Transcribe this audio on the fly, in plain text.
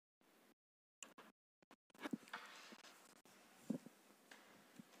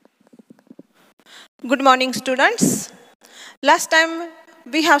Good morning, students. Last time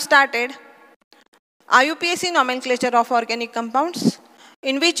we have started IUPAC Nomenclature of Organic Compounds,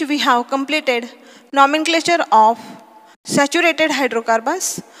 in which we have completed nomenclature of saturated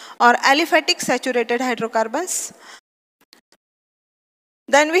hydrocarbons or aliphatic saturated hydrocarbons.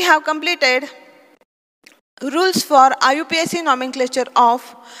 Then we have completed rules for IUPAC nomenclature of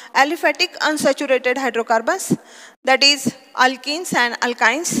aliphatic unsaturated hydrocarbons, that is alkenes and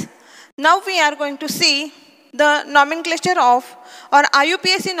alkynes. Now we are going to see the nomenclature of or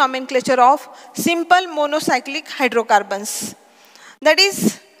IUPAC nomenclature of simple monocyclic hydrocarbons. That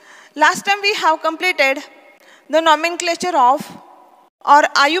is, last time we have completed the nomenclature of or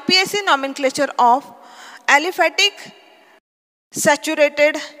IUPAC nomenclature of aliphatic,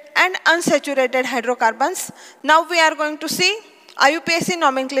 saturated and unsaturated hydrocarbons. Now we are going to see IUPAC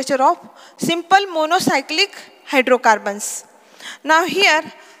nomenclature of simple monocyclic hydrocarbons. Now here,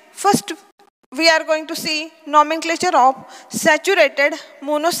 first we are going to see nomenclature of saturated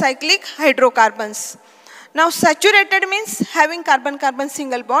monocyclic hydrocarbons. Now saturated means having carbon-carbon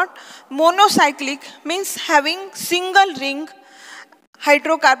single bond. Monocyclic means having single ring.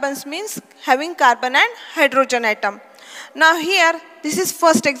 Hydrocarbons means having carbon and hydrogen atom. Now here, this is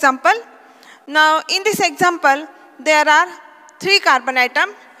first example. Now in this example, there are 3 carbon atom.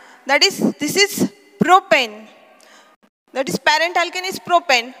 That is, this is propane. That is, parent alkane is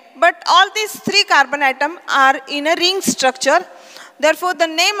propane. But all these 3 carbon atom are in a ring structure. Therefore, the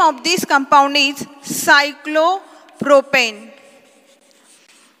name of this compound is cyclopropane.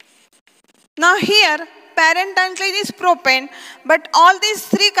 Now here, parent alkane is propane, but all these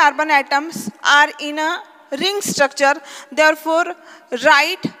 3 carbon atoms are in a ring structure. Therefore,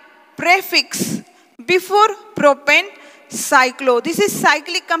 write prefix before propane, cyclo. This is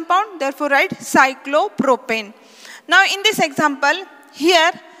cyclic compound. Therefore, write cyclopropane. Now in this example,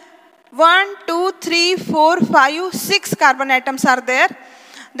 here 1, 2, 3, 4, 5, 6 carbon atoms are there.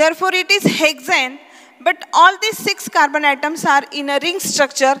 Therefore, it is hexane. But all these 6 carbon atoms are in a ring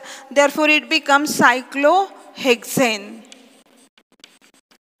structure. Therefore, it becomes cyclohexane.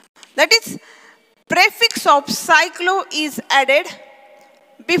 That is, prefix of cyclo is added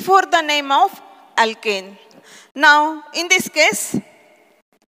before the name of alkane. Now, in this case,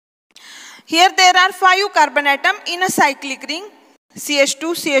 here there are 5 carbon atom in a cyclic ring.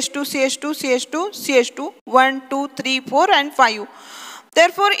 CH2, CH2, CH2, CH2, CH2, 1, 2, 3, 4 and 5.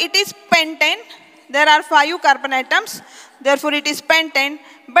 Therefore, it is pentane. There are 5 carbon atoms. Therefore, it is pentane.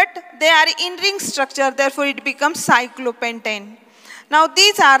 But they are in ring structure. Therefore, it becomes cyclopentane. Now,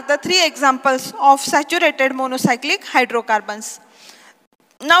 these are the 3 examples of saturated monocyclic hydrocarbons.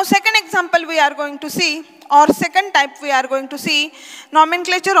 Now, second example we are going to see, or second type we are going to see,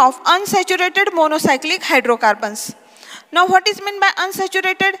 nomenclature of unsaturated monocyclic hydrocarbons. Now, what is meant by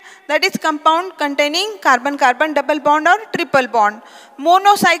unsaturated? That is compound containing carbon-carbon double bond or triple bond.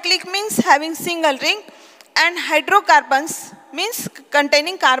 Monocyclic means having single ring, and hydrocarbons means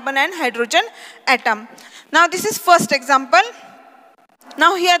containing carbon and hydrogen atom. Now, this is first example.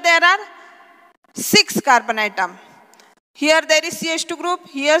 Now, here there are 6 carbon atom. Here there is CH2 group,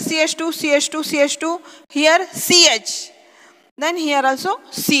 here CH2, CH2, CH2, here CH. Then here also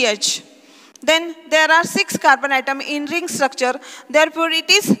CH. Then there are 6 carbon atom in ring structure. Therefore, it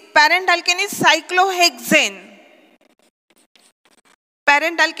is parent alkane is cyclohexane.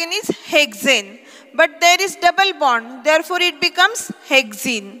 Parent alkane is hexane. But there is double bond. Therefore, it becomes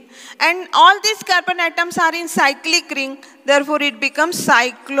hexene. And all these carbon atoms are in cyclic ring. Therefore, it becomes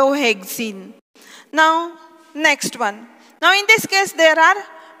cyclohexene. Now, next one. Now, in this case, there are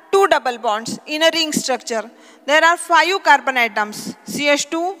 2 double bonds in a ring structure. There are 5 carbon atoms,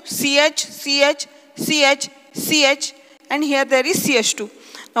 CH2, CH, CH, CH, CH, and here there is CH2.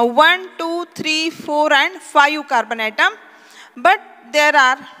 Now 1, 2, 3, 4 and 5 carbon atom. But there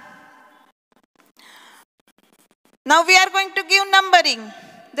are, now we are going to give numbering.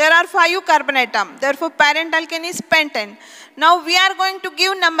 There are 5 carbon atom. Therefore, parent alkane is pentane. Now we are going to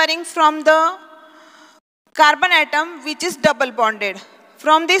give numbering from the carbon atom which is double bonded.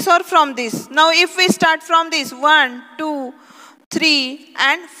 From this or from this. Now if we start from this 1, 2, 3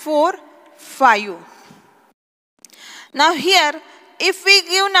 and 4, 5. Now here if we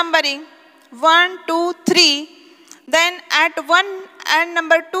give numbering 1, 2, 3, then at 1 and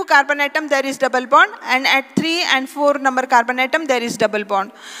number 2 carbon atom there is double bond, and at 3 and 4 number carbon atom there is double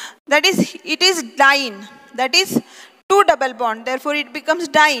bond. That is, it is diene. That is 2 double bond. Therefore it becomes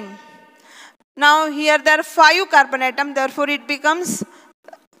diene. Now here there are 5 carbon atom. Therefore it becomes,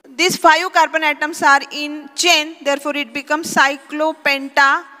 these 5 carbon atoms are in chain, therefore it becomes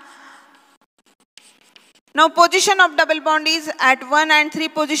cyclopenta Now position of double bond is at 1 and 3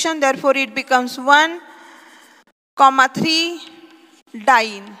 position, therefore it becomes 1, 3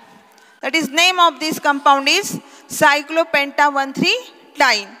 diene. That is, name of this compound is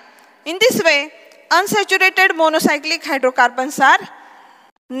cyclopenta-1,3-diene. In this way, unsaturated monocyclic hydrocarbons are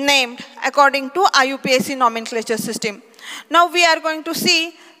named according to IUPAC nomenclature system. Now we are going to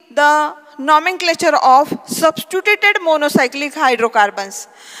see the nomenclature of substituted monocyclic hydrocarbons.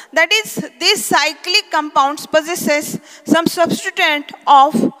 That is, these cyclic compounds possesses some substituent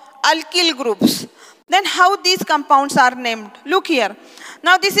of alkyl groups. Then how these compounds are named? Look here.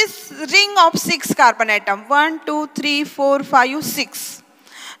 Now this is ring of 6 carbon atom. 1, 2, 3, 4, 5, 6.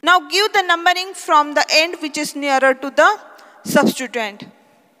 Now give the numbering from the end which is nearer to the substituent.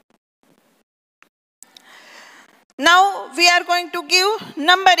 Now we are going to give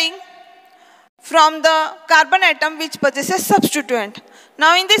numbering from the carbon atom which possesses substituent.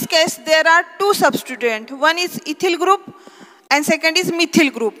 Now in this case there are 2 substituents. One is ethyl group and second is methyl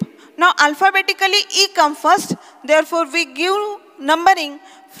group. Now alphabetically E comes first, therefore we give numbering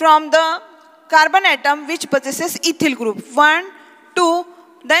from the carbon atom which possesses ethyl group. 1, 2,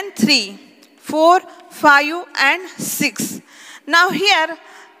 then 3, 4, 5 and 6. Now here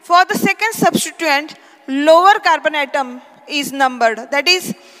for the second substituent, lower carbon atom is numbered. That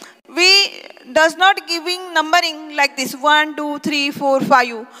is, we does not giving numbering like this 1, 2, 3, 4,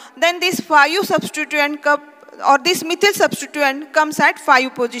 5. Then this 5 substituent or this methyl substituent comes at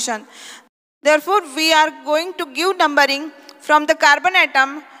 5 position. Therefore, we are going to give numbering from the carbon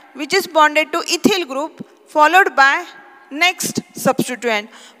atom which is bonded to ethyl group followed by next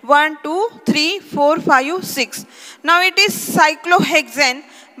substituent 1, 2, 3, 4, 5, 6. Now it is cyclohexane,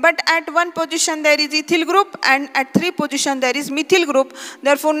 but at 1 position there is ethyl group and at 3 position there is methyl group.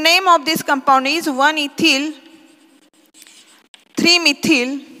 Therefore, name of this compound is 1-ethyl,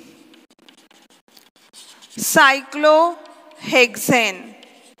 3-methyl, cyclohexane.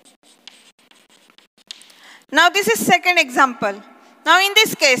 Now this is second example. Now in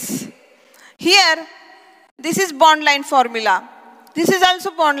this case, here this is bond line formula. This is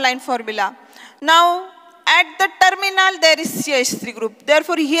also bond line formula. Now at the terminal there is CH3 group.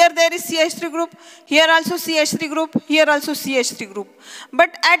 Therefore here there is CH3 group, here also CH3 group, here also CH3 group.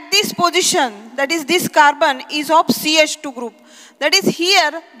 But at this position, that is this carbon is of CH2 group. That is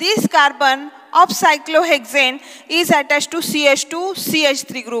here this carbon of cyclohexane is attached to CH2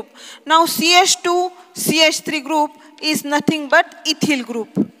 CH3 group. Now CH2 CH3 group is nothing but ethyl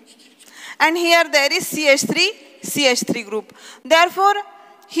group. And here there is CH3 CH3 group. Therefore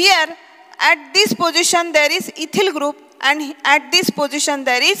here at this position there is ethyl group and at this position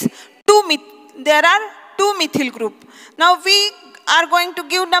there are two methyl group. Now we are going to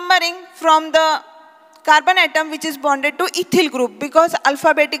give numbering from the carbon atom which is bonded to ethyl group because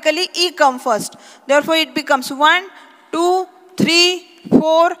alphabetically E comes first. Therefore it becomes 1, 2, 3,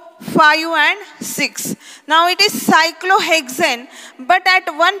 4, 5 and 6. Now it is cyclohexane, but at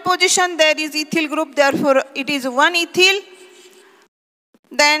 1 position there is ethyl group, therefore it is 1-ethyl,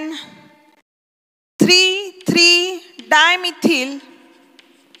 then 3,3-dimethyl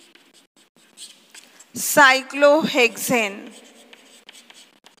cyclohexane.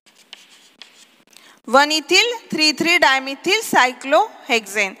 1-ethyl, 3,3-dimethyl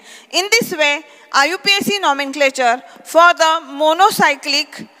cyclohexane. In this way, IUPAC nomenclature for the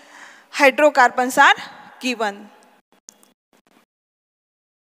monocyclic hydrocarbons are given.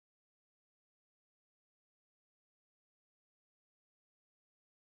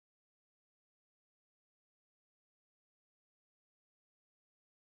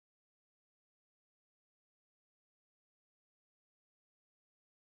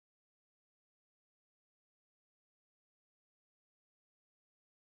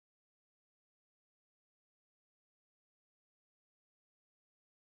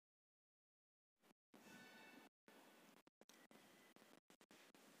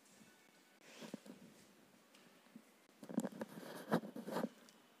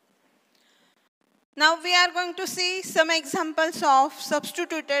 Now we are going to see some examples of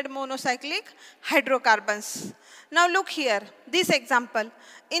substituted monocyclic hydrocarbons. Now look here, this example.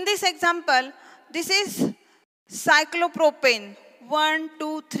 In this example, this is cyclopropane, 1,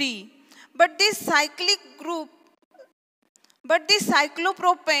 2, 3. But this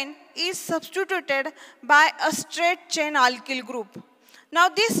cyclopropane is substituted by a straight chain alkyl group. Now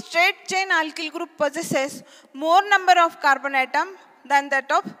this straight chain alkyl group possesses more number of carbon atom than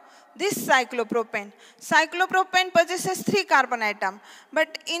that of this cyclopropane. Cyclopropane possesses 3 carbon atom,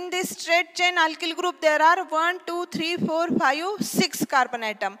 but in this straight chain alkyl group there are 1, 2, 3, 4, 5, 6 carbon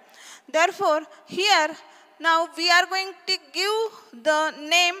atom. Therefore, here now we are going to give the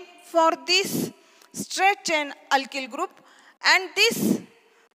name for this straight chain alkyl group, and this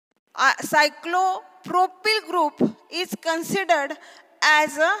cyclopropyl group is considered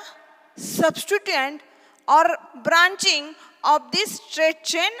as a substituent or branching of this straight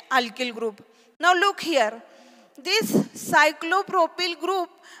chain alkyl group. Now look here, this cyclopropyl group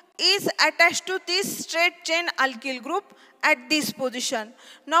is attached to this straight chain alkyl group at this position.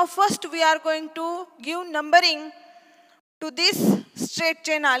 Now first we are going to give numbering to this straight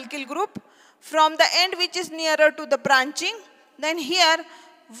chain alkyl group from the end which is nearer to the branching. Then here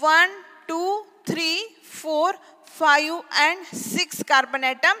 1, 2, 3, 4, 5 and 6 carbon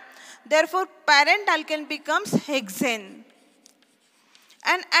atom. Therefore parent alkane becomes hexane.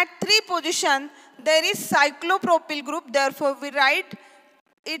 And at 3 position there is cyclopropyl group. Therefore we write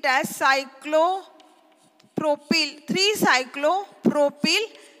it as cyclopropyl, 3-cyclopropyl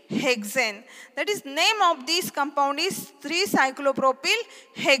hexane. That is, name of this compound is 3-cyclopropyl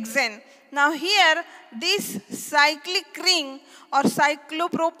hexane. Now here this cyclic ring or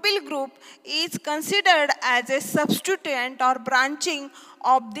cyclopropyl group is considered as a substituent or branching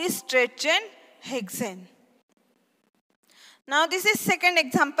of this straight chain hexane. Now this is second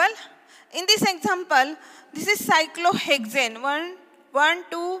example. In this example, this is cyclohexane. 1,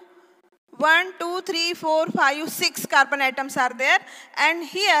 2, 3, 4, 5, 6 carbon atoms are there, and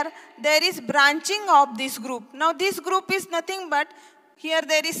here there is branching of this group. Now this group is nothing but, here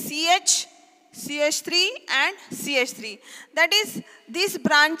there is CH, CH3 and CH3. That is, this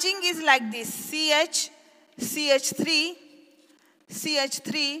branching is like this, CH, CH3,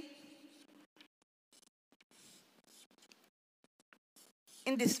 CH3,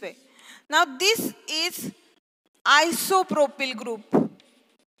 in this way. Now this is isopropyl group.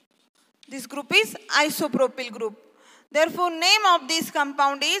 This group is isopropyl group. Therefore name of this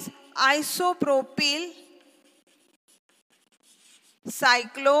compound is isopropyl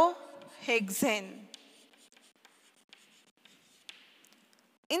cyclohexane.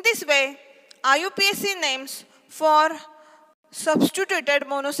 In this way, IUPAC names for substituted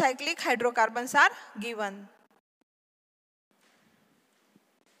monocyclic hydrocarbons are given.